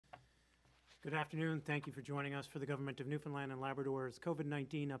Good afternoon. Thank you for joining us for the Government of Newfoundland and Labrador's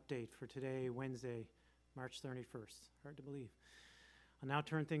COVID-19 update for today, Wednesday, March 31st. Hard to believe. I'll now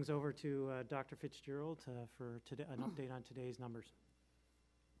turn things over to Dr. Fitzgerald for an update on today's numbers.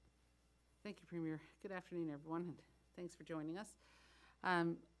 Thank you, Premier. Good afternoon, everyone, and thanks for joining us.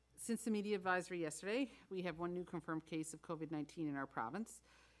 Since the media advisory yesterday, we have one new confirmed case of COVID-19 in our province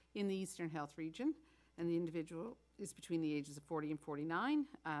in the Eastern Health Region, and the individual is between the ages of 40 and 49,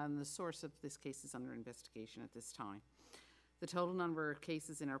 and the source of this case is under investigation at this time. The total number of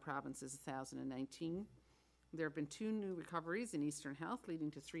cases in our province is 1,019. There have been 2 new recoveries in Eastern Health,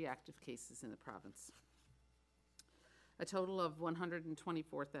 leading to 3 active cases in the province. A total of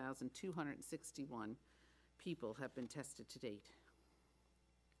 124,261 people have been tested to date.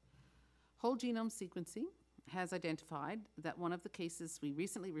 Whole genome sequencing has identified that one of the cases we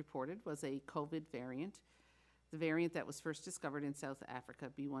recently reported was a COVID variant, the variant that was first discovered in South Africa,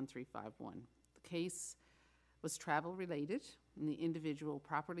 B1351. The case was travel related, and the individual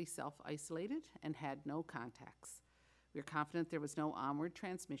properly self-isolated and had no contacts. We are confident there was no onward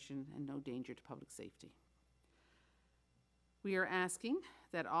transmission and no danger to public safety. We are asking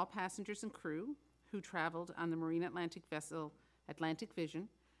that all passengers and crew who traveled on the Marine Atlantic vessel Atlantic Vision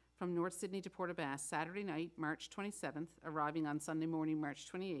from North Sydney to Port aux Basques Saturday night, March 27th, arriving on Sunday morning,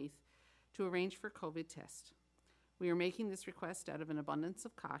 March 28th, to arrange for a COVID test. We are making this request out of an abundance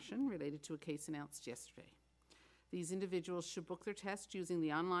of caution related to a case announced yesterday. These individuals should book their test using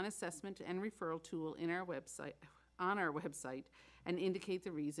the online assessment and referral tool on our website and indicate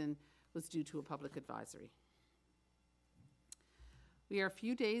the reason was due to a public advisory. We are a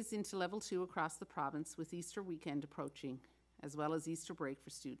few days into level 2 across the province with Easter weekend approaching, as well as Easter break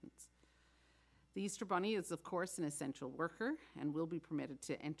for students. The Easter Bunny is, of course, an essential worker and will be permitted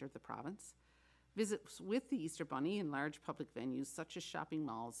to enter the province. Visits with the Easter Bunny in large public venues, such as shopping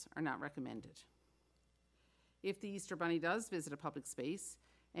malls, are not recommended. If the Easter Bunny does visit a public space,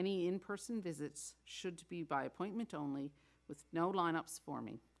 any in-person visits should be by appointment only, with no lineups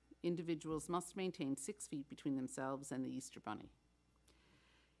forming. Individuals must maintain 6 feet between themselves and the Easter Bunny.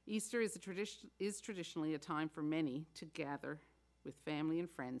 Easter is traditionally a time for many to gather with family and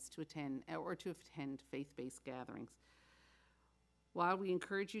friends to attend faith-based gatherings. While we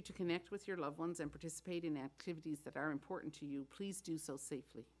encourage you to connect with your loved ones and participate in activities that are important to you, please do so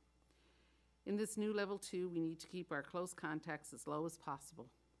safely. In this new level 2, we need to keep our close contacts as low as possible.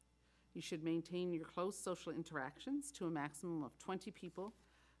 You should maintain your close social interactions to a maximum of 20 people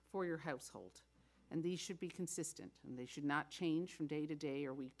for your household. And these should be consistent, and they should not change from day to day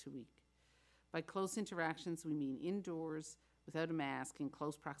or week to week. By close interactions, we mean indoors, without a mask, in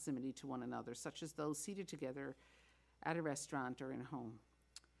close proximity to one another, such as those seated together at a restaurant or in a home.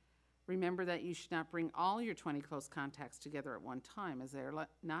 Remember that you should not bring all your 20 close contacts together at one time, as they are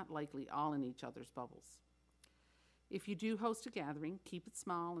not likely all in each other's bubbles. If you do host a gathering, keep it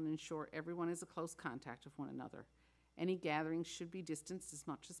small and ensure everyone is a close contact of one another. Any gatherings should be distanced as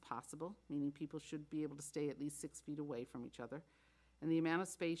much as possible, meaning people should be able to stay at least 6 feet away from each other, and the amount of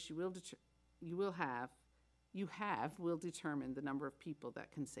space you have will determine the number of people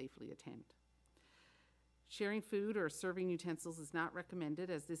that can safely attend. Sharing food or serving utensils is not recommended,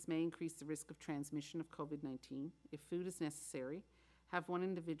 as this may increase the risk of transmission of COVID-19. If food is necessary, have one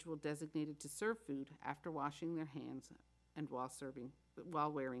individual designated to serve food after washing their hands and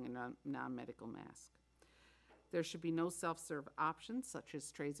while wearing a non-medical mask. There should be no self-serve options, such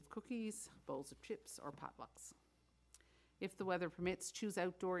as trays of cookies, bowls of chips, or potlucks. If the weather permits, choose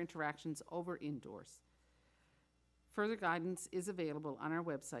outdoor interactions over indoors. Further guidance is available on our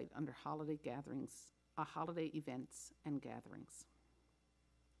website under holiday events and gatherings.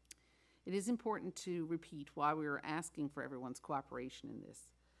 It is important to repeat why we are asking for everyone's cooperation in this.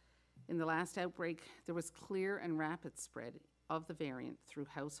 In the last outbreak, there was clear and rapid spread of the variant through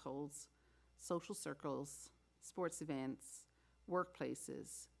households, social circles, sports events,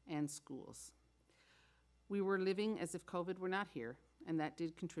 workplaces, and schools. We were living as if COVID were not here, and that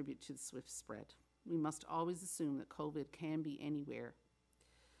did contribute to the swift spread. We must always assume that COVID can be anywhere.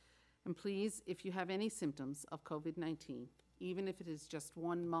 And please, if you have any symptoms of COVID-19, even if it is just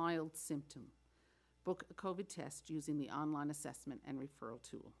one mild symptom, book a COVID test using the online assessment and referral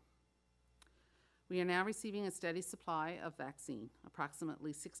tool. We are now receiving a steady supply of vaccine.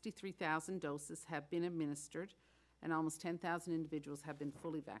 Approximately 63,000 doses have been administered, and almost 10,000 individuals have been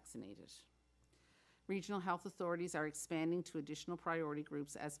fully vaccinated. Regional health authorities are expanding to additional priority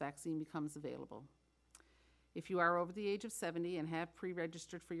groups as vaccine becomes available. If you are over the age of 70 and have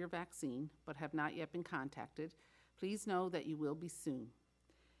pre-registered for your vaccine but have not yet been contacted, please know that you will be soon.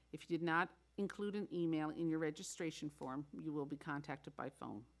 If you did not include an email in your registration form, you will be contacted by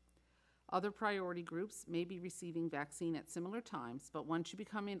phone. Other priority groups may be receiving vaccine at similar times, but once you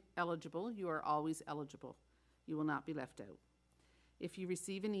become eligible, you are always eligible. You will not be left out. If you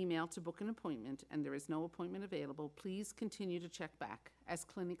receive an email to book an appointment and there is no appointment available, please continue to check back, as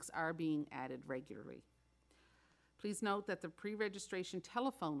clinics are being added regularly. Please note that the pre-registration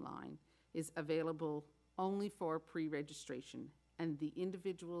telephone line is available only for pre-registration, and the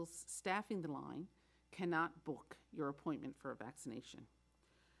individuals staffing the line cannot book your appointment for a vaccination.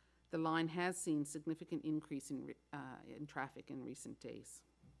 The line has seen significant increase in traffic in recent days.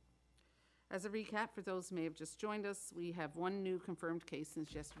 As a recap, for those who may have just joined us, we have one new confirmed case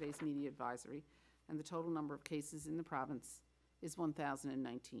since yesterday's media advisory, and the total number of cases in the province is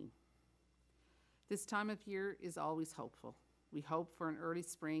 1,019. This time of year is always hopeful. We hope for an early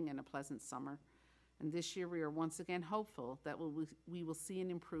spring and a pleasant summer, and this year we are once again hopeful that we will see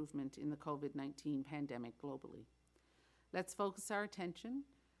an improvement in the COVID-19 pandemic globally. Let's focus our attention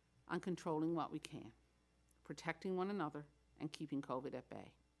on controlling what we can, protecting one another, and keeping COVID at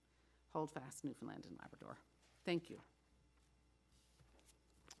bay. Hold fast, Newfoundland and Labrador. Thank you.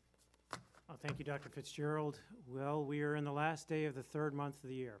 Oh, thank you, Dr. Fitzgerald. Well, we are in the last day of the third month of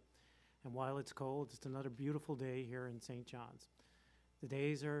the year, and while it's cold, it's another beautiful day here in St. John's. The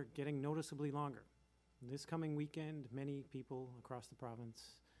days are getting noticeably longer. This coming weekend, many people across the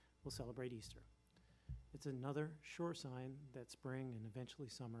province will celebrate Easter. It's another sure sign that spring and eventually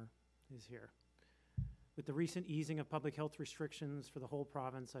summer is here. With the recent easing of public health restrictions for the whole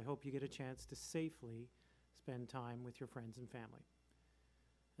province, I hope you get a chance to safely spend time with your friends and family.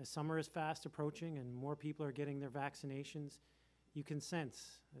 As summer is fast approaching and more people are getting their vaccinations, you can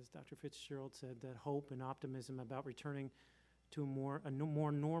sense, as Dr. Fitzgerald said, that hope and optimism about returning to a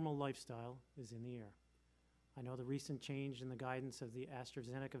more normal lifestyle is in the air. I know the recent change in the guidance of the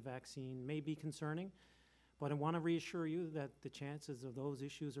AstraZeneca vaccine may be concerning, but I want to reassure you that the chances of those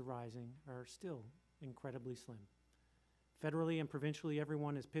issues arising are still incredibly slim. Federally and provincially,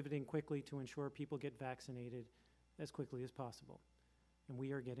 everyone is pivoting quickly to ensure people get vaccinated as quickly as possible, and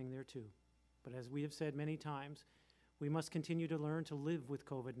we are getting there too. But as we have said many times, we must continue to learn to live with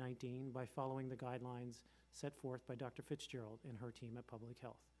COVID-19 by following the guidelines set forth by Dr. Fitzgerald and her team at Public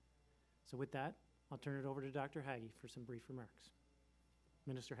Health. So with that, I'll turn it over to Dr. Haggie for some brief remarks.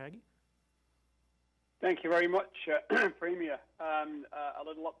 Minister Haggie? Thank you very much, Premier. A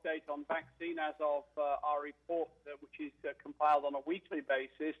little update on vaccine as of our report, which is compiled on a weekly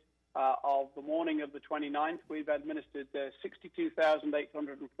basis. Of the morning of the 29th, we've administered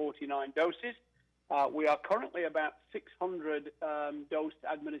 62,849 doses. We are currently about 600 dose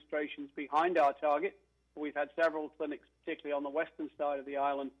administrations behind our target. We've had several clinics, particularly on the western side of the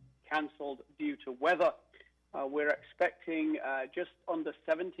island, cancelled due to weather. We're expecting just under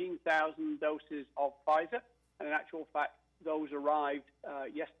 17,000 doses of Pfizer, and in actual fact, those arrived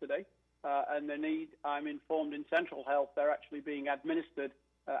yesterday. And the need, I'm informed, in Central Health, they're actually being administered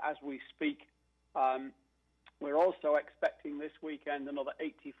as we speak. We're also expecting this weekend another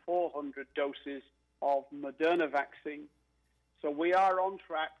 8,400 doses of Moderna vaccine. So we are on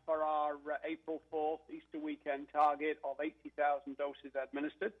track for our April 4th Easter weekend target of 80,000 doses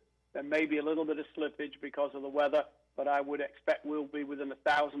administered. There may be a little bit of slippage because of the weather, but I would expect we'll be within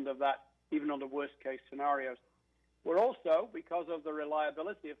 1,000 of that, even under worst-case scenarios. We're also, because of the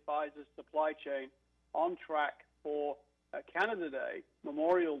reliability of Pfizer's supply chain, on track for Canada Day,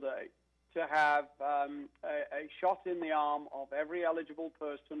 Memorial Day, to have a shot in the arm of every eligible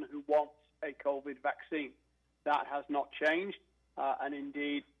person who wants a COVID vaccine. That has not changed, and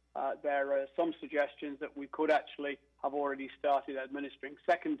indeed, there are some suggestions that we could actually have already started administering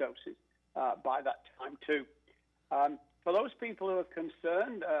second doses by that time too. For those people who are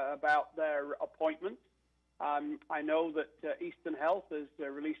concerned about their appointments, I know that Eastern Health is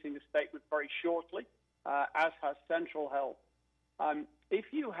releasing a statement very shortly, as has Central Health.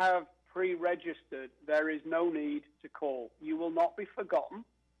 If you have pre-registered, there is no need to call. You will not be forgotten.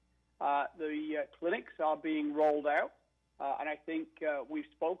 The clinics are being rolled out, and I think we've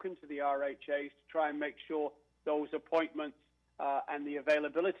spoken to the RHAs to try and make sure those appointments and the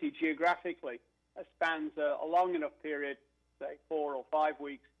availability geographically spans a long enough period, say 4 or 5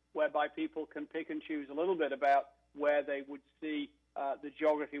 weeks, whereby people can pick and choose a little bit about where they would see the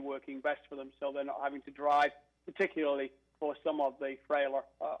geography working best for them, so they're not having to drive, particularly for some of the frailer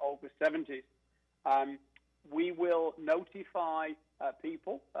over 70s. We will notify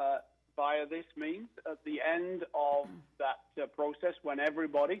people via this means at the end of that process, when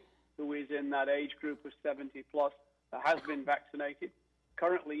everybody who is in that age group of 70 plus has been vaccinated.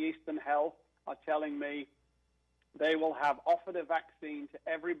 Currently, Eastern Health are telling me they will have offered a vaccine to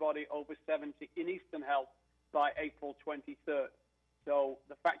everybody over 70 in Eastern Health by April 23rd. So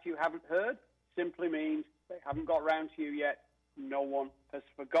the fact you haven't heard simply means they haven't got round to you yet. No one has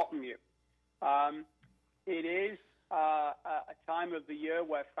forgotten you. It is a time of the year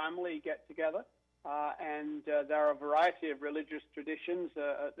where family get together, and there are a variety of religious traditions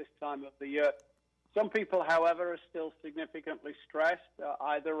at this time of the year. Some people, however, are still significantly stressed,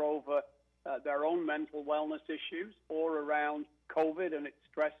 either over their own mental wellness issues or around COVID and its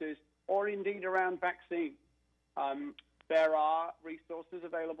stresses, or indeed around vaccine. There are resources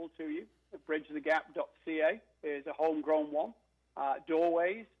available to you. Bridgethegap.ca is a homegrown one.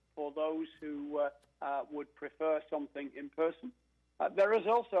 Doorways for those who would prefer something in person. There is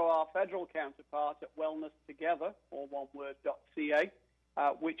also our federal counterpart at Wellness Together, or one word, .ca,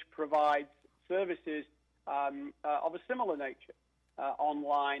 which provides services of a similar nature,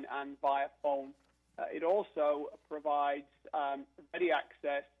 online and via phone. It also provides ready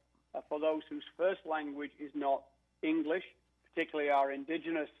access for those whose first language is not English, particularly our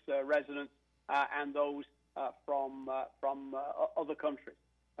Indigenous residents and those from other countries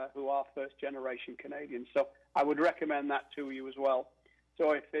who are first-generation Canadians. So I would recommend that to you as well.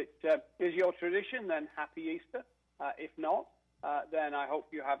 So if it is your tradition, then happy Easter. If not, then I hope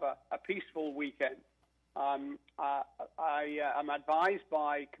you have a peaceful weekend. I am advised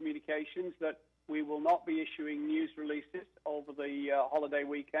by communications that we will not be issuing news releases over the holiday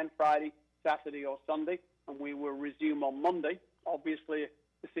weekend, Friday, Saturday, or Sunday, and we will resume on Monday. Obviously, if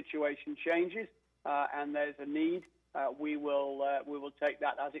the situation changes and there's a need, we will take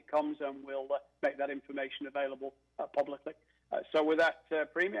that as it comes, and we'll make that information available publicly. So with that,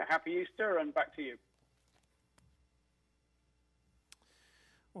 Premier, happy Easter, and back to you.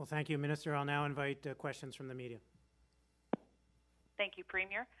 Well, thank you, Minister. I'll now invite questions from the media. Thank you,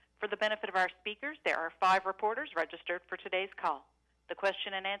 Premier. For the benefit of our speakers, there are 5 reporters registered for today's call. The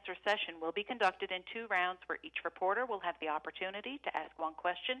question and answer session will be conducted in 2 rounds where each reporter will have the opportunity to ask 1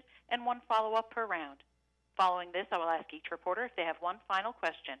 question and 1 follow-up per round. Following this, I will ask each reporter if they have 1 final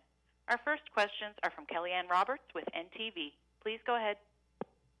question. Our first questions are from Kellyanne Roberts with NTV. Please go ahead.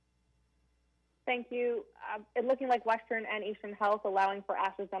 Thank you. It's looking like Western and Eastern Health allowing for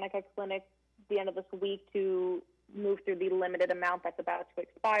AstraZeneca clinics at the end of this week to move through the limited amount that's about to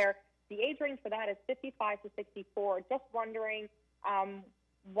expire. The age range for that is 55 to 64. Just wondering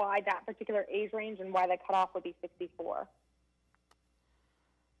why that particular age range and why the cutoff would be 64.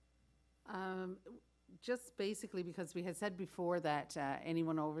 Just basically because we had said before that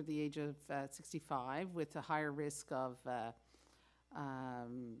anyone over the age of 65 with a higher risk of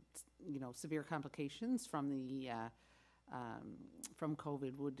severe complications from the from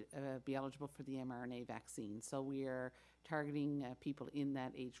COVID would be eligible for the mRNA vaccine. So we are targeting people in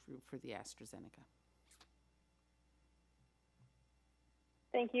that age group for the AstraZeneca.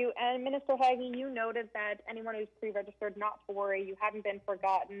 Thank you. And Minister Haggie, you noted that anyone who's pre-registered, not to worry, you haven't been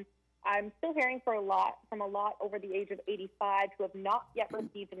forgotten. I'm still hearing from a lot over the age of 85 who have not yet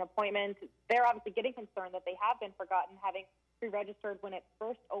received an appointment. They're obviously getting concerned that they have been forgotten, having pre-registered when it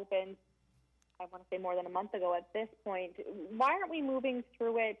first opened, I want to say more than a month ago at this point. Why aren't we moving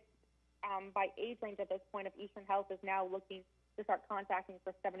through it by age range at this point if Eastern Health is now looking to start contacting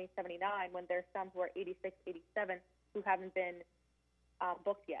for 70, 79 when there's some who are 86, 87 who haven't been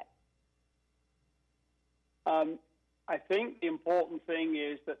booked yet? I think the important thing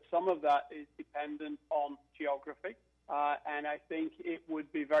is that some of that is dependent on geography, and I think it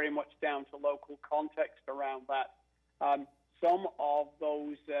would be very much down to local context around that. Some of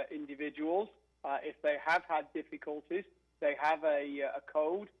those individuals, if they have had difficulties, they have a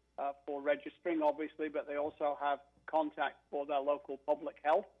code for registering, obviously, but they also have contact for their local public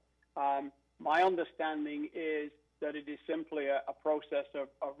health. My understanding is that it is simply a process of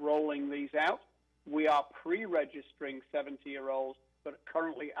rolling these out. We are pre-registering 70-year-olds, but are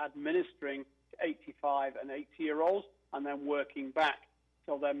currently administering to 85 and 80-year-olds, and then working back.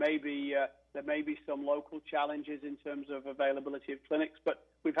 So there may be some local challenges in terms of availability of clinics, but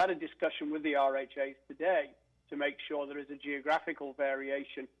we've had a discussion with the RHAs today to make sure there is a geographical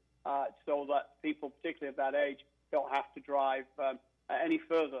variation so that people, particularly of that age, don't have to drive any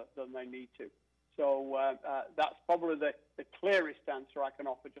further than they need to. So that's probably the clearest answer I can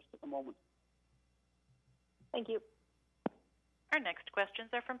offer just at the moment. Thank you. Our next questions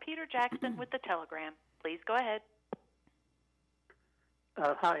are from Peter Jackson with The Telegram. Please go ahead.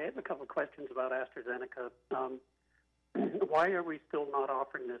 Hi, I have a couple of questions about AstraZeneca. Why are we still not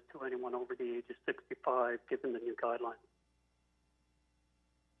offering this to anyone over the age of 65, given the new guidelines?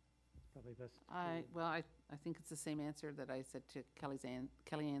 Probably best. I think it's the same answer that I said to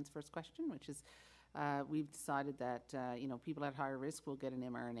Kellyanne's first question, which is we've decided that people at higher risk will get an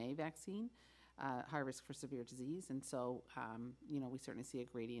mRNA vaccine. high risk for severe disease. And so, we certainly see a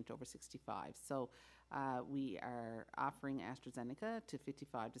gradient over 65. So we are offering AstraZeneca to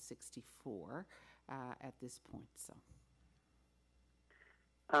 55 to 64 at this point. So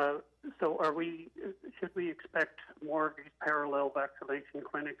should we expect more of these parallel vaccination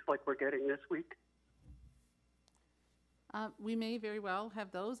clinics like we're getting this week? We may very well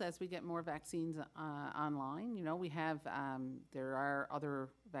have those as we get more vaccines online. We have, there are other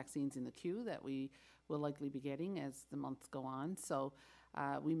vaccines in the queue that we will likely be getting as the months go on. So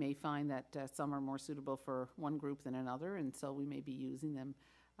we may find that some are more suitable for one group than another, and so we may be using them.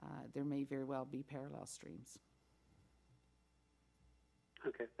 There may very well be parallel streams.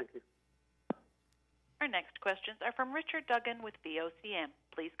 Okay, thank you. Our next questions are from Richard Duggan with VOCM.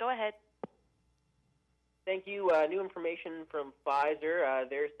 Please go ahead. Thank you. New information from Pfizer.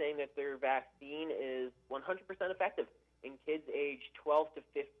 They're saying that their vaccine is 100% effective in kids aged 12 to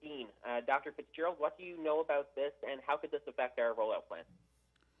 15. Dr. Fitzgerald, what do you know about this, and how could this affect our rollout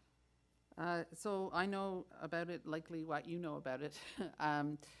plan? So I know about it, likely what you know about it.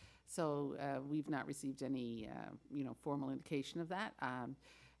 So we've not received any, formal indication of that.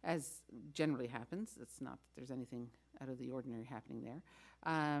 As generally happens, it's not that there's anything out of the ordinary happening there.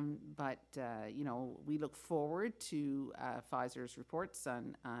 But we look forward to Pfizer's reports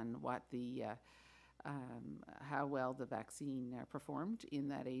on what the how well the vaccine performed in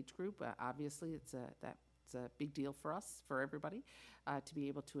that age group. Obviously, that's a big deal for us, for everybody, to be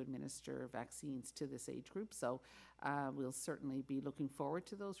able to administer vaccines to this age group. So we'll certainly be looking forward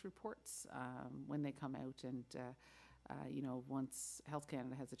to those reports when they come out, and once Health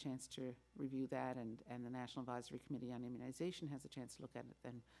Canada has a chance to review that, and the National Advisory Committee on Immunisation has a chance to look at it,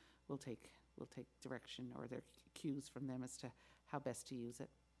 then we'll take direction or their cues from them as to how best to use it.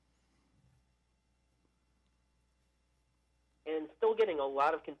 And still getting a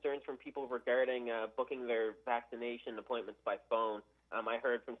lot of concerns from people regarding booking their vaccination appointments by phone. I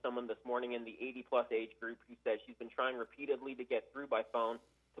heard from someone this morning in the 80-plus age group who said she's been trying repeatedly to get through by phone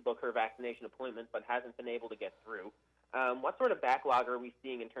to book her vaccination appointment, but hasn't been able to get through. What sort of backlog are we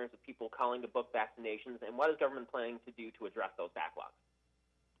seeing in terms of people calling to book vaccinations, and what is government planning to do to address those backlogs?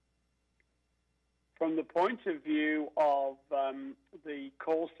 From the point of view of the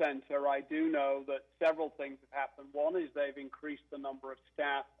call center, I do know that several things have happened. One is they've increased the number of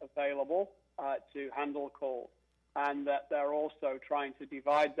staff available to handle calls, and that they're also trying to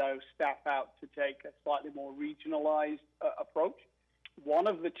divide those staff out to take a slightly more regionalized approach. One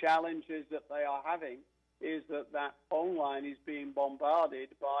of the challenges that they are having is that phone line is being bombarded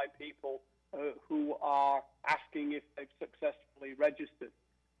by people who are asking if they've successfully registered,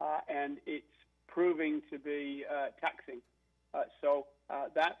 and it's proving to be taxing. So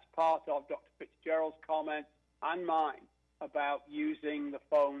that's part of Dr. Fitzgerald's comment and mine about using the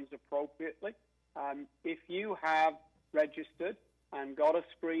phones appropriately. If you have registered and got a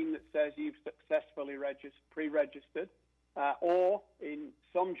screen that says you've successfully pre-registered, or in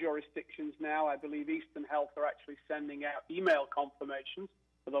some jurisdictions now, I believe Eastern Health are actually sending out email confirmations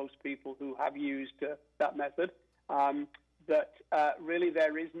for those people who have used that method, that really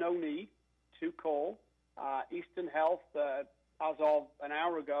there is no need to call. Eastern Health, as of an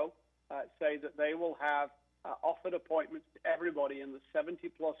hour ago, say that they will have offered appointments to everybody in the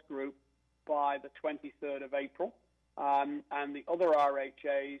 70-plus group by the 23rd of April. And the other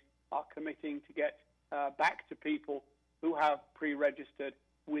RHAs are committing to get back to people who have pre-registered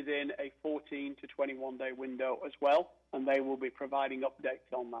within a 14 to 21-day window as well, and they will be providing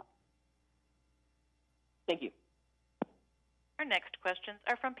updates on that. Thank you. Our next questions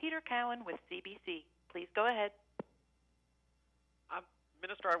are from Peter Cowan with CBC. Please go ahead.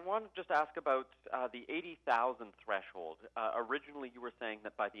 Minister, I want to just ask about the 80,000 threshold. Originally, you were saying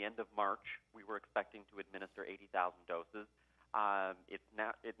that by the end of March, we were expecting to administer 80,000 doses.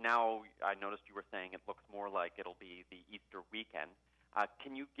 Now, I noticed you were saying it looks more like it'll be the Easter weekend.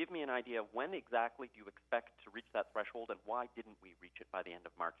 Can you give me an idea of when exactly do you expect to reach that threshold, and why didn't we reach it by the end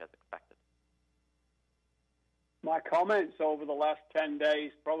of March as expected? My comments over the last 10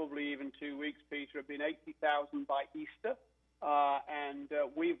 days, probably even 2 weeks, Peter, have been 80,000 by Easter. And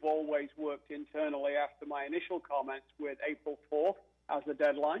we've always worked internally after my initial comments with April 4th as a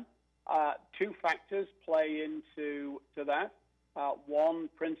deadline. Two factors play into that. One,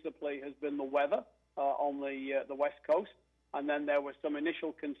 principally, has been the weather on the West Coast. And then there were some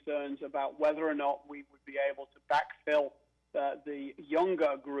initial concerns about whether or not we would be able to backfill the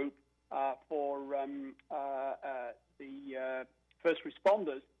younger group for the first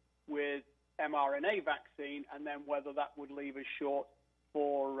responders with mRNA vaccine, and then whether that would leave us short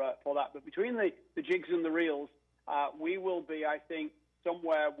for that. But between the jigs and the reels, we will be, I think,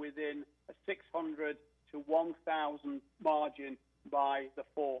 somewhere within a 600 to 1,000 margin by the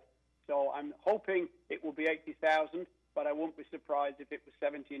 4th. So I'm hoping it will be 80,000, but I won't be surprised if it was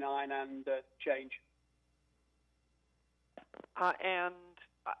 79 and change. And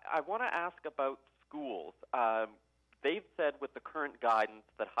I want to ask about schools. They've said with the current guidance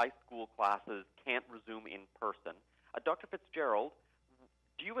that high school classes can't resume in person. Dr. Fitzgerald,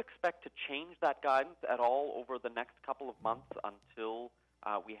 do you expect to change that guidance at all over the next couple of months until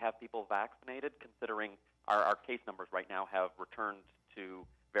we have people vaccinated, considering our case numbers right now have returned to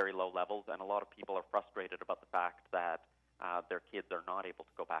very low levels, and a lot of people are frustrated about the fact that their kids are not able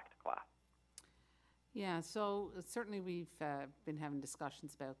to go back to class? Yeah, so certainly we've been having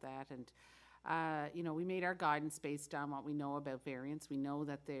discussions about that, and we made our guidance based on what we know about variants. We know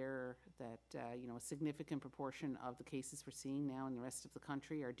that a significant proportion of the cases we're seeing now in the rest of the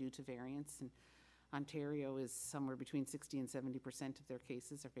country are due to variants, and Ontario is somewhere between 60 and 70% of their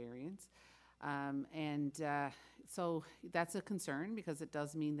cases are variants. So that's a concern, because it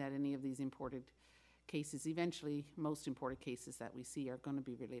does mean that any of these imported cases, eventually most imported cases that we see, are going to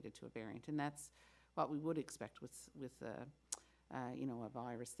be related to a variant, and that's what we would expect with a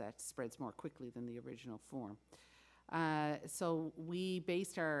virus that spreads more quickly than the original form. So we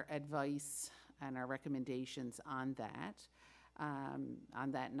based our advice and our recommendations on that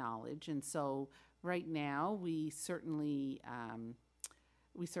knowledge, and so right now we certainly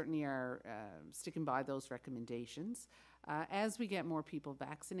are sticking by those recommendations. As we get more people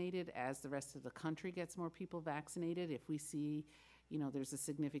vaccinated, as the rest of the country gets more people vaccinated, if we see there's a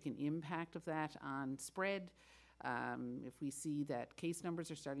significant impact of that on spread, if we see that case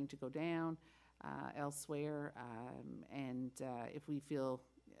numbers are starting to go down elsewhere, and if we feel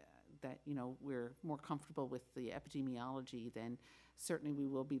that we're more comfortable with the epidemiology, then certainly we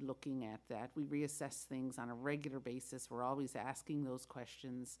will be looking at that. We reassess things on a regular basis. We're always asking those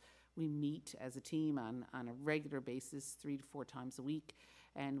questions. We meet as a team on a regular basis, 3 to 4 times a week,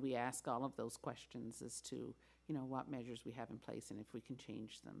 and we ask all of those questions as to what measures we have in place and if we can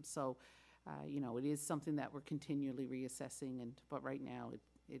change them. So it is something that we're continually reassessing, but right now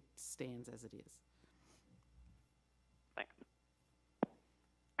it stands as it is. Thanks.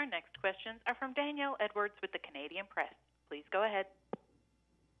 Our next questions are from Danielle Edwards with the Canadian Press. Please go ahead.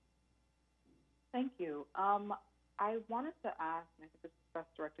 Thank you. I wanted to ask, and I think this is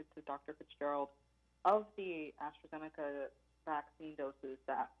best directed to Dr. Fitzgerald, of the AstraZeneca vaccine doses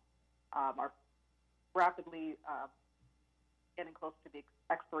that are rapidly getting close to the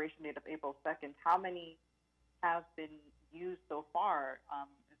expiration date of April 2nd, how many have been used so far? Are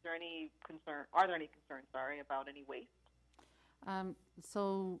there any concerns, about any waste?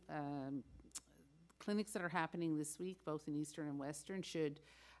 Clinics that are happening this week, both in Eastern and Western, should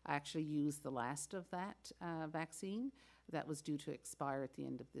actually use the last of that vaccine that was due to expire at the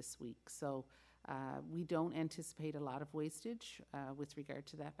end of this week. So we don't anticipate a lot of wastage with regard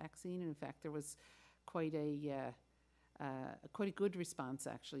to that vaccine. In fact, there was quite a good response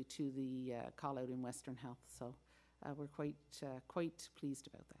actually to the call out in Western Health. So we're quite pleased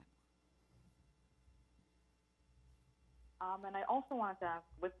about that. And I also wanted to ask,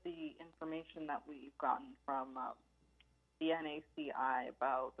 with the information that we've gotten from the NACI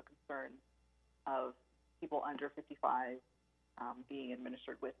about the concerns of people under 55 being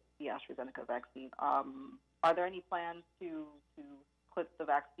administered with the AstraZeneca vaccine, are there any plans to put the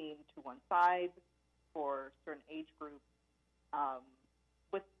vaccine to one side for certain age groups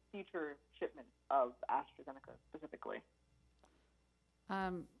with future shipments of AstraZeneca specifically?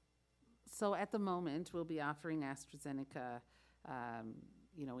 So at the moment, we'll be offering AstraZeneca,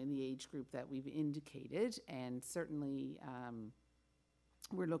 in the age group that we've indicated, and certainly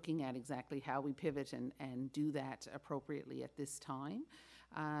we're looking at exactly how we pivot and do that appropriately at this time.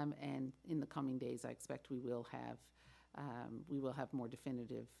 And in the coming days, I expect we will have more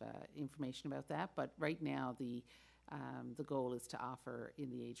definitive information about that. But right now, the goal is to offer in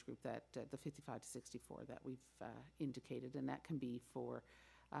the age group that the 55 to 64 that we've indicated, and that can be for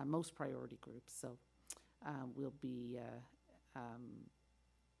most priority groups. So we'll be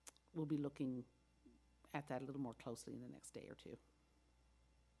looking at that a little more closely in the next day or two.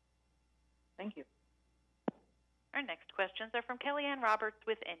 Thank you. Our next questions are from Kellyanne Roberts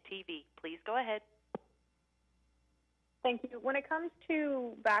with NTV. Please go ahead. Thank you. When it comes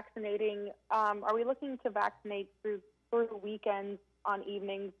to vaccinating, are we looking to vaccinate through weekends, on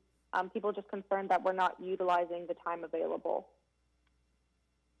evenings? People are just concerned that we're not utilizing the time available.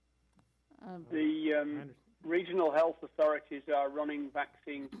 The regional health authorities are running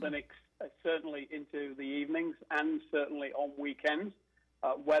vaccine clinics certainly into the evenings and certainly on weekends.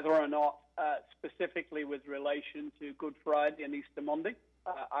 Whether or not specifically with relation to Good Friday and Easter Monday,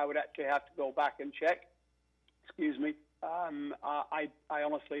 I would actually have to go back and check. Excuse me. I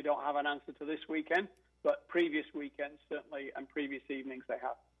honestly don't have an answer to this weekend, but previous weekends certainly and previous evenings they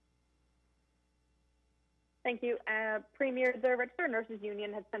have. Thank you. Premier, the Registered Nurses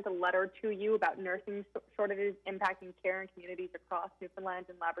Union has sent a letter to you about nursing shortages impacting care in communities across Newfoundland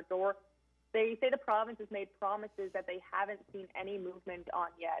and Labrador. They say the province has made promises that they haven't seen any movement on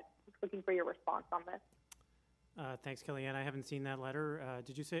yet. Just looking for your response on this. Thanks, Kellyanne. I haven't seen that letter.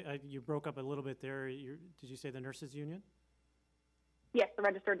 Did you say, you broke up a little bit there, did you say the Nurses Union? Yes, the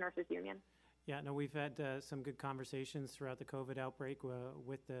Registered Nurses Union. Yeah, no, we've had some good conversations throughout the COVID outbreak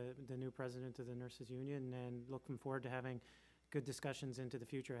with the new president of the Nurses Union, and looking forward to having good discussions into the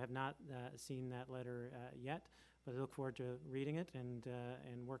future. I have not seen that letter yet, but I look forward to reading it and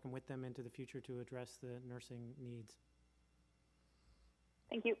working with them into the future to address the nursing needs.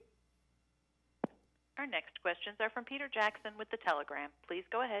 Thank you. Our next questions are from Peter Jackson with The Telegram. Please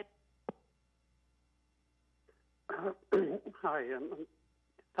go ahead. Hi, I'm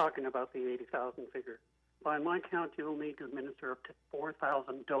talking about the 80,000 figure. By my count, you'll need to administer up to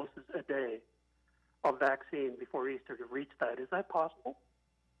 4,000 doses a day of vaccine before Easter to reach that. Is that possible?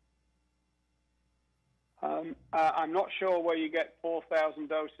 I'm not sure where you get 4,000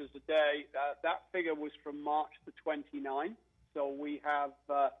 doses a day. That figure was from March the 29th, so we have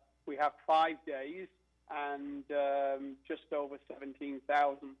 5 days and just over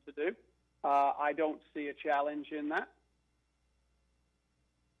 17,000 to do. I don't see a challenge in that.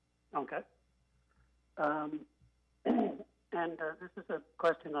 Okay. This is a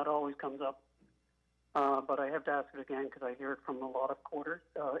question that always comes up, but I have to ask it again because I hear it from a lot of quarters.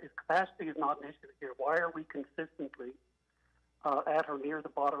 If capacity is not an issue here, why are we consistently at or near the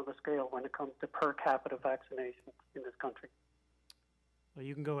bottom of the scale when it comes to per capita vaccinations in this country? Well,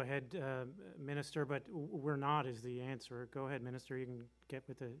 you can go ahead, Minister, but we're not is the answer. Go ahead, Minister. You can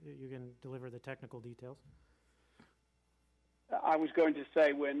you can deliver the technical details. I was going to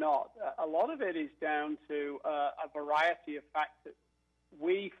say we're not. A lot of it is down to a variety of factors.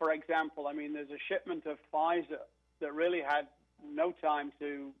 We, for example, I mean, there's a shipment of Pfizer that really had no time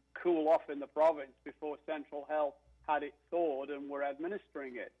to cool off in the province before Central Health had it thawed and were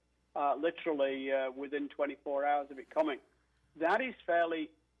administering it, literally within 24 hours of it coming. That is fairly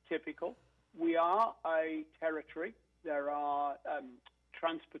typical. We are a territory. There are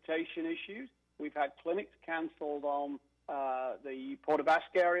transportation issues. We've had clinics cancelled on the Port aux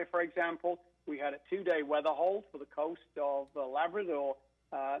Basques area, for example. We had a 2-day weather hold for the coast of Labrador.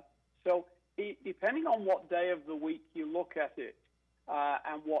 So depending on what day of the week you look at it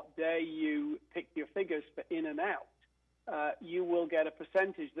and what day you pick your figures for in and out, you will get a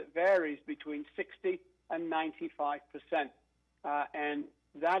percentage that varies between 60 and 95%. And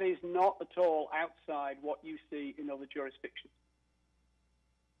that is not at all outside what you see in other jurisdictions.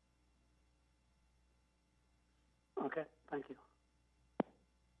 Okay, thank you.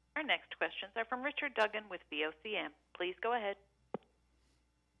 Our next questions are from Richard Duggan with VOCM. Please go ahead.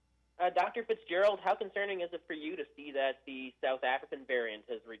 Dr. Fitzgerald, how concerning is it for you to see that the South African variant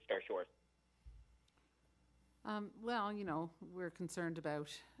has reached our shores? Well, you know, we're concerned about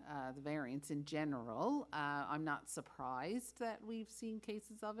the variants in general. I'm not surprised that we've seen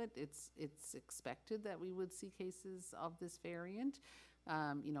cases of it. It's expected that we would see cases of this variant.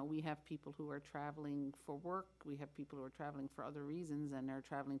 You know, we have people who are traveling for work. We have people who are traveling for other reasons and are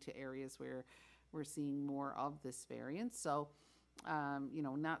traveling to areas where we're seeing more of this variant. So, you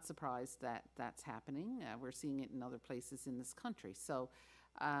know, not surprised that that's happening. We're seeing it in other places in this country. So,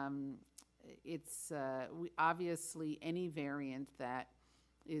 it's obviously any variant that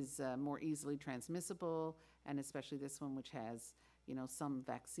is more easily transmissible, and especially this one, which has, you know, some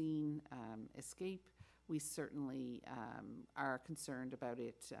vaccine escape. We certainly are concerned about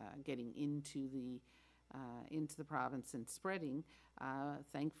it getting into the province and spreading.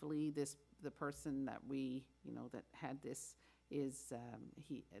 Thankfully, the person that we, you know, that had this is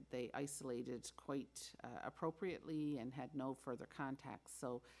they isolated quite appropriately and had no further contacts.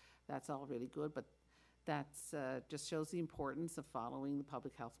 So that's all really good, but that's just shows the importance of following the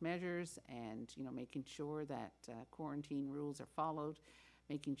public health measures and, you know, making sure that quarantine rules are followed,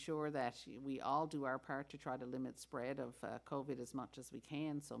 making sure that we all do our part to try to limit spread of COVID as much as we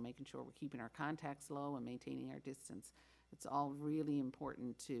can. So making sure we're keeping our contacts low and maintaining our distance. It's all really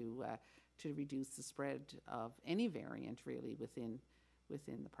important to reduce the spread of any variant really within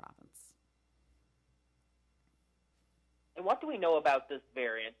the province. And what do we know about this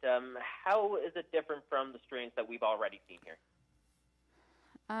variant? How is it different from the strains that we've already seen here?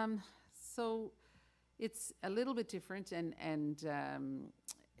 So it's a little bit different, and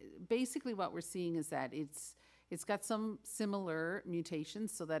basically what we're seeing is that it's It's got some similar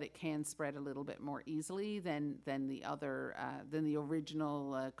mutations so that it can spread a little bit more easily than the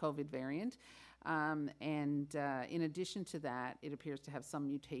original COVID variant. In addition to that, it appears to have some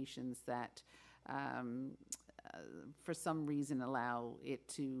mutations that, for some reason, allow it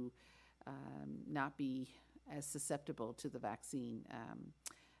to not be as susceptible to the vaccine.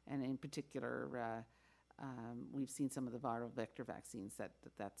 And in particular, we've seen some of the viral vector vaccines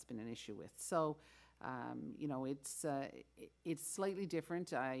that's been an issue with. So, it's slightly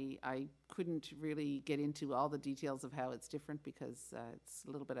different. I couldn't really get into all the details of how it's different because it's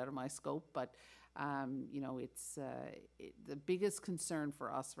a little bit out of my scope. But, the biggest concern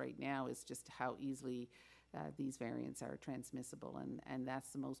for us right now is just how easily these variants are transmissible. And that's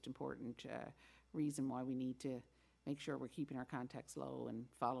the most important reason why we need to make sure we're keeping our contacts low and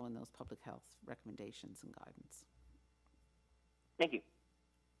following those public health recommendations and guidance. Thank you.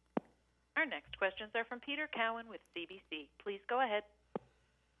 Our next questions are from Peter Cowan with CBC. Please go ahead.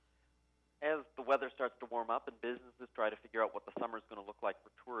 As the weather starts to warm up and businesses try to figure out what the summer is going to look like for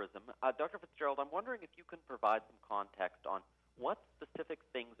tourism, Dr. Fitzgerald, I'm wondering if you can provide some context on what specific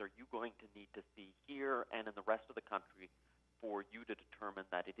things are you going to need to see here and in the rest of the country for you to determine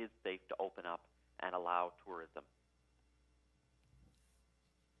that it is safe to open up and allow tourism?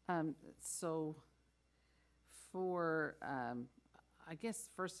 So for, I guess,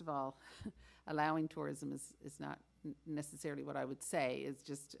 first of all, allowing tourism is not necessarily what I would say. Is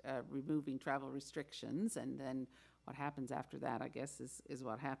just removing travel restrictions, and then what happens after that, I guess, is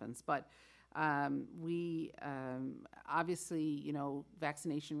what happens. But we obviously,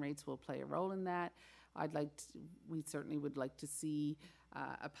 vaccination rates will play a role in that. We certainly would like to see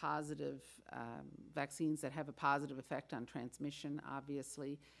a positive vaccines that have a positive effect on transmission.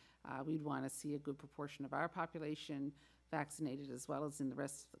 Obviously, we'd want to see a good proportion of our population vaccinated as well as in the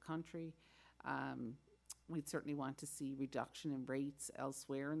rest of the country. We'd certainly want to see reduction in rates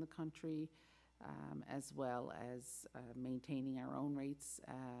elsewhere in the country, as well as maintaining our own rates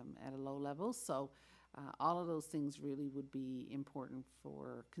at a low level. So all of those things really would be important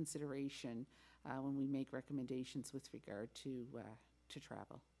for consideration when we make recommendations with regard to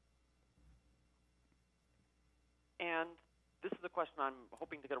travel. And this is a question I'm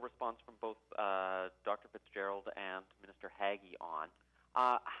hoping to get a response from both Dr. Fitzgerald and Minister Haggie on.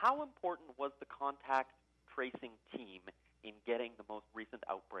 How important was the contact tracing team in getting the most recent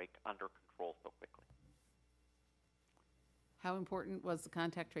outbreak under control so quickly? How important was the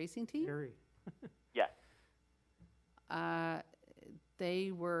contact tracing team? Very. Yes.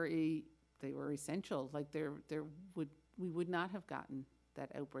 They were essential. Like we would not have gotten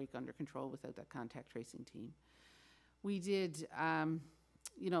that outbreak under control without that contact tracing team. We did,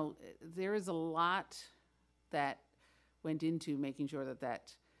 there is a lot that went into making sure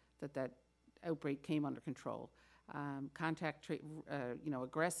that outbreak came under control.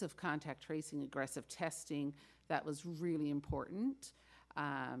 Aggressive contact tracing, aggressive testing, that was really important.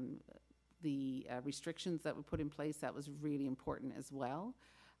 The restrictions that we put in place, that was really important as well.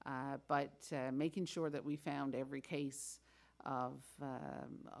 But making sure that we found every case of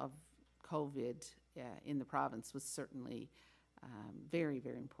COVID in the province was certainly very,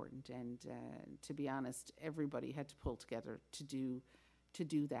 very important. And to be honest, everybody had to pull together to do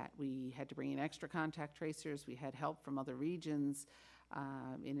that. We had to bring in extra contact tracers. We had help from other regions,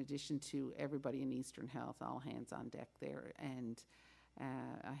 in addition to everybody in Eastern Health, all hands on deck there. And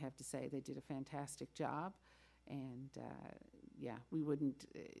I have to say they did a fantastic job. And we wouldn't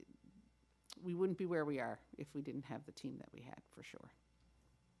be where we are if we didn't have the team that we had, for sure.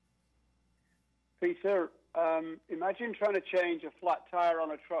 Peter, imagine trying to change a flat tire on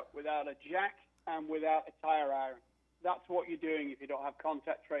a truck without a jack and without a tire iron. That's what you're doing if you don't have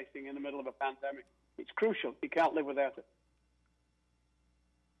contact tracing in the middle of a pandemic. It's crucial. You can't live without it.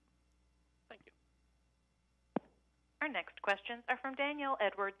 Thank you. Our next questions are from Danielle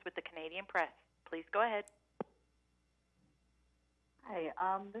Edwards with the Canadian Press. Please go ahead. Hi.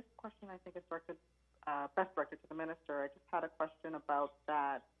 This question I think is best directed to the minister. I just had a question about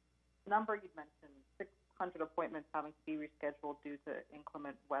that number you'd mentioned, 600 appointments having to be rescheduled due to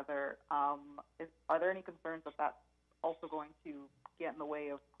inclement weather. Are there any concerns that that's also going to get in the way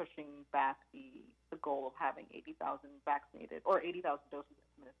of pushing back the goal of having 80,000 vaccinated, or 80,000 doses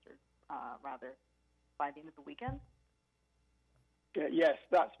administered, by the end of the weekend? Yes,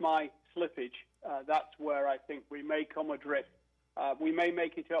 that's my slippage. That's where I think we may come adrift. We may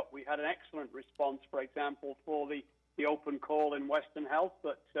make it up. We had an excellent response, for example, for the open call in Western Health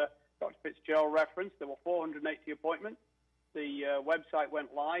that Dr. Fitzgerald referenced. There were 480 appointments. The website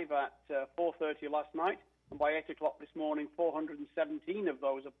went live at 4:30 last night, and by 8 o'clock this morning, 417 of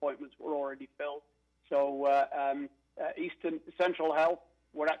those appointments were already filled. So Eastern Central Health,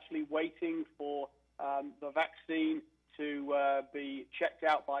 we're actually waiting for the vaccine to be checked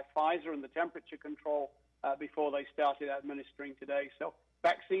out by Pfizer and the temperature control before they started administering today. So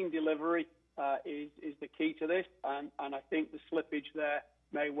vaccine delivery is the key to this, and I think the slippage there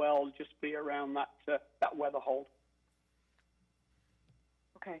may well just be around that weather hold.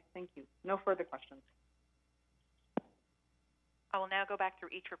 Okay, thank you. No further questions. I will now go back through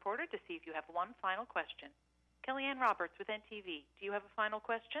each reporter to see if you have one final question. Kellyanne Roberts with NTV, do you have a final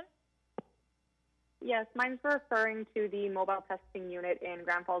question? Yes, mine's referring to the mobile testing unit in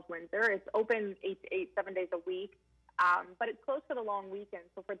Grand Falls, Windsor. It's open 8 to 8, 7 days a week, but it's closed for the long weekend.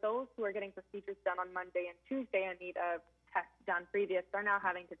 So for those who are getting procedures done on Monday and Tuesday and need a test done previous, they're now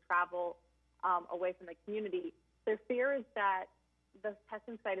having to travel away from the community. Their fear is that the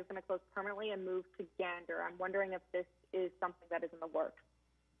testing site is going to close permanently and move to Gander. I'm wondering if this is something that is in the works.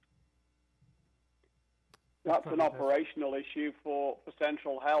 That's an operational issue for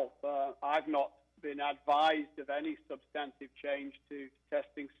Central Health. I've not been advised of any substantive change to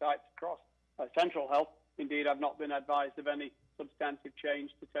testing sites across Central Health. Indeed, I've not been advised of any substantive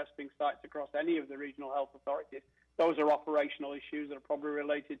change to testing sites across any of the regional health authorities. Those are operational issues that are probably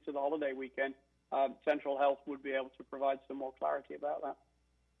related to the holiday weekend. Central Health would be able to provide some more clarity about that.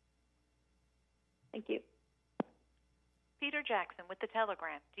 Thank you. Peter Jackson with The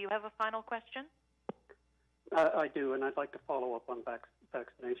Telegram, do you have a final question? I do, and I'd like to follow up on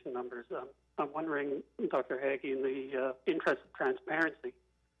vaccination numbers. I'm wondering, Dr. Haggie, in the interest of transparency,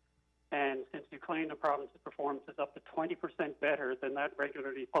 and since you claim the province's performance is up to 20% better than that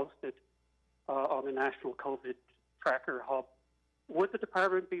regularly posted on the National COVID Tracker Hub, would the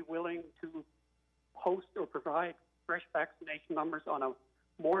department be willing to post or provide fresh vaccination numbers on a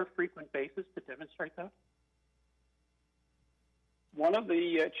more frequent basis to demonstrate that? One of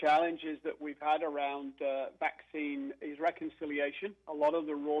the challenges that we've had around vaccine is reconciliation. A lot of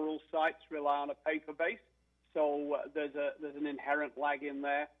the rural sites rely on a paper base, so there's an inherent lag in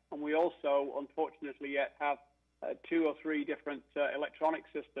there. And we also, unfortunately, yet have 2 or 3 different electronic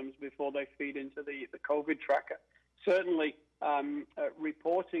systems before they feed into the COVID tracker. Certainly,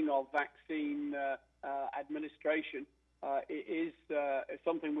 reporting of vaccine administration is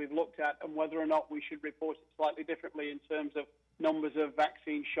something we've looked at, and whether or not we should report it slightly differently in terms of numbers of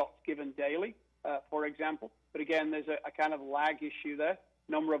vaccine shots given daily, for example. But again, there's a kind of lag issue there.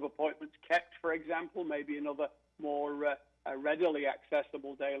 Number of appointments kept, for example, maybe another more readily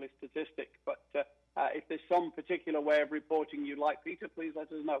accessible daily statistic. But if there's some particular way of reporting you'd like, Peter, please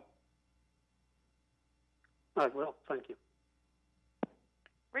let us know. I will. Thank you.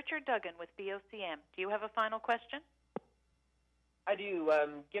 Richard Duggan with BOCM, do you have a final question? I do.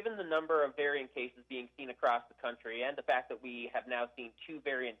 Given the number of variant cases being seen across the country and the fact that we have now seen 2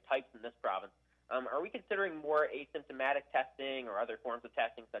 variant types in this province, are we considering more asymptomatic testing or other forms of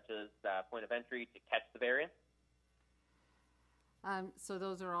testing, such as point of entry, to catch the variants? So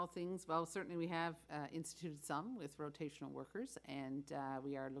those are all things. Well, certainly we have instituted some with rotational workers, and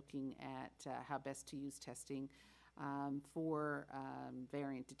we are looking at how best to use testing for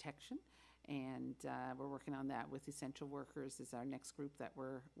variant detection. And we're working on that with essential workers is our next group that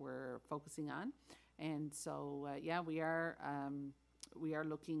we're focusing on. And so, we are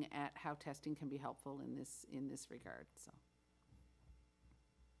looking at how testing can be helpful in this regard. So.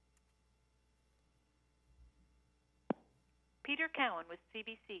 Peter Cowan with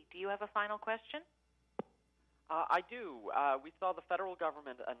CBC, do you have a final question? I do. We saw the federal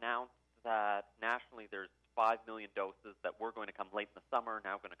government announce that nationally there's 5 million doses that were going to come late in the summer,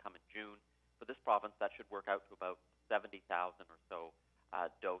 now going to come in June. For this province, that should work out to about 70,000 or so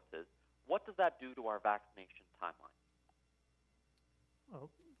doses. What does that do to our vaccination timeline?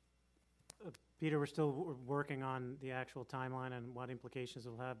 Well, Peter, we're still working on the actual timeline and what implications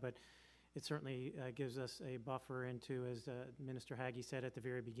it'll have, but it certainly gives us a buffer into, as Minister Haggie said at the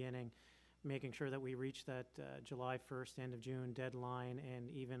very beginning, making sure that we reach that July 1st, end of June deadline, and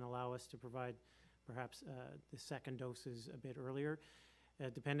even allow us to provide perhaps the second doses a bit earlier.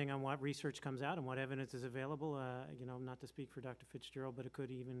 Depending on what research comes out and what evidence is available, not to speak for Dr. Fitzgerald, but it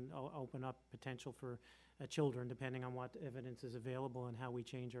could even open up potential for children, depending on what evidence is available and how we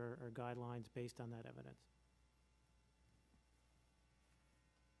change our guidelines based on that evidence.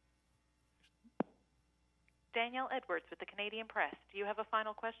 Danielle Edwards with the Canadian Press, do you have a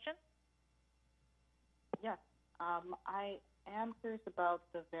final question? Yes. I am curious about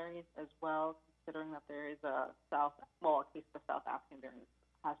the variant as well, considering that there is a case of the South African variant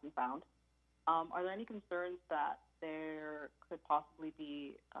has been found. Are there any concerns that there could possibly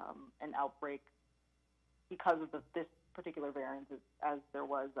be an outbreak because of this particular variant, as there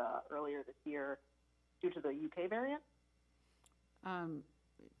was earlier this year due to the UK variant?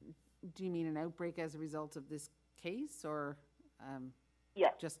 Do you mean an outbreak as a result of this case, or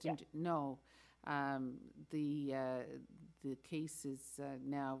Yes. just in, no? The case is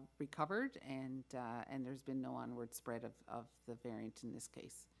now recovered, and there's been no onward spread of the variant in this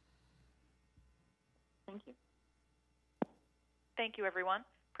case. Thank you. Thank you, everyone.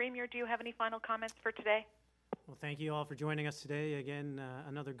 Premier, do you have any final comments for today? Well, thank you all for joining us today. Again,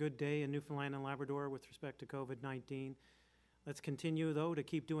 another good day in Newfoundland and Labrador with respect to COVID-19. Let's continue, though, to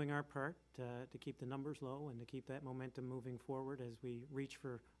keep doing our part, to keep the numbers low and to keep that momentum moving forward as we reach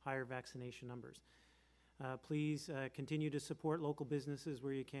for higher vaccination numbers. Please continue to support local businesses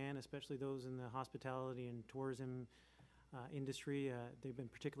where you can, especially those in the hospitality and tourism industry. They've been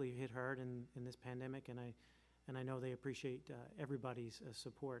particularly hit hard in this pandemic, and I know they appreciate everybody's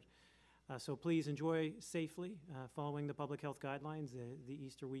support. So please enjoy safely following the public health guidelines the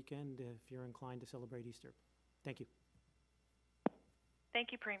Easter weekend if you're inclined to celebrate Easter. Thank you.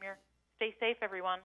 Thank you, Premier. Stay safe, everyone.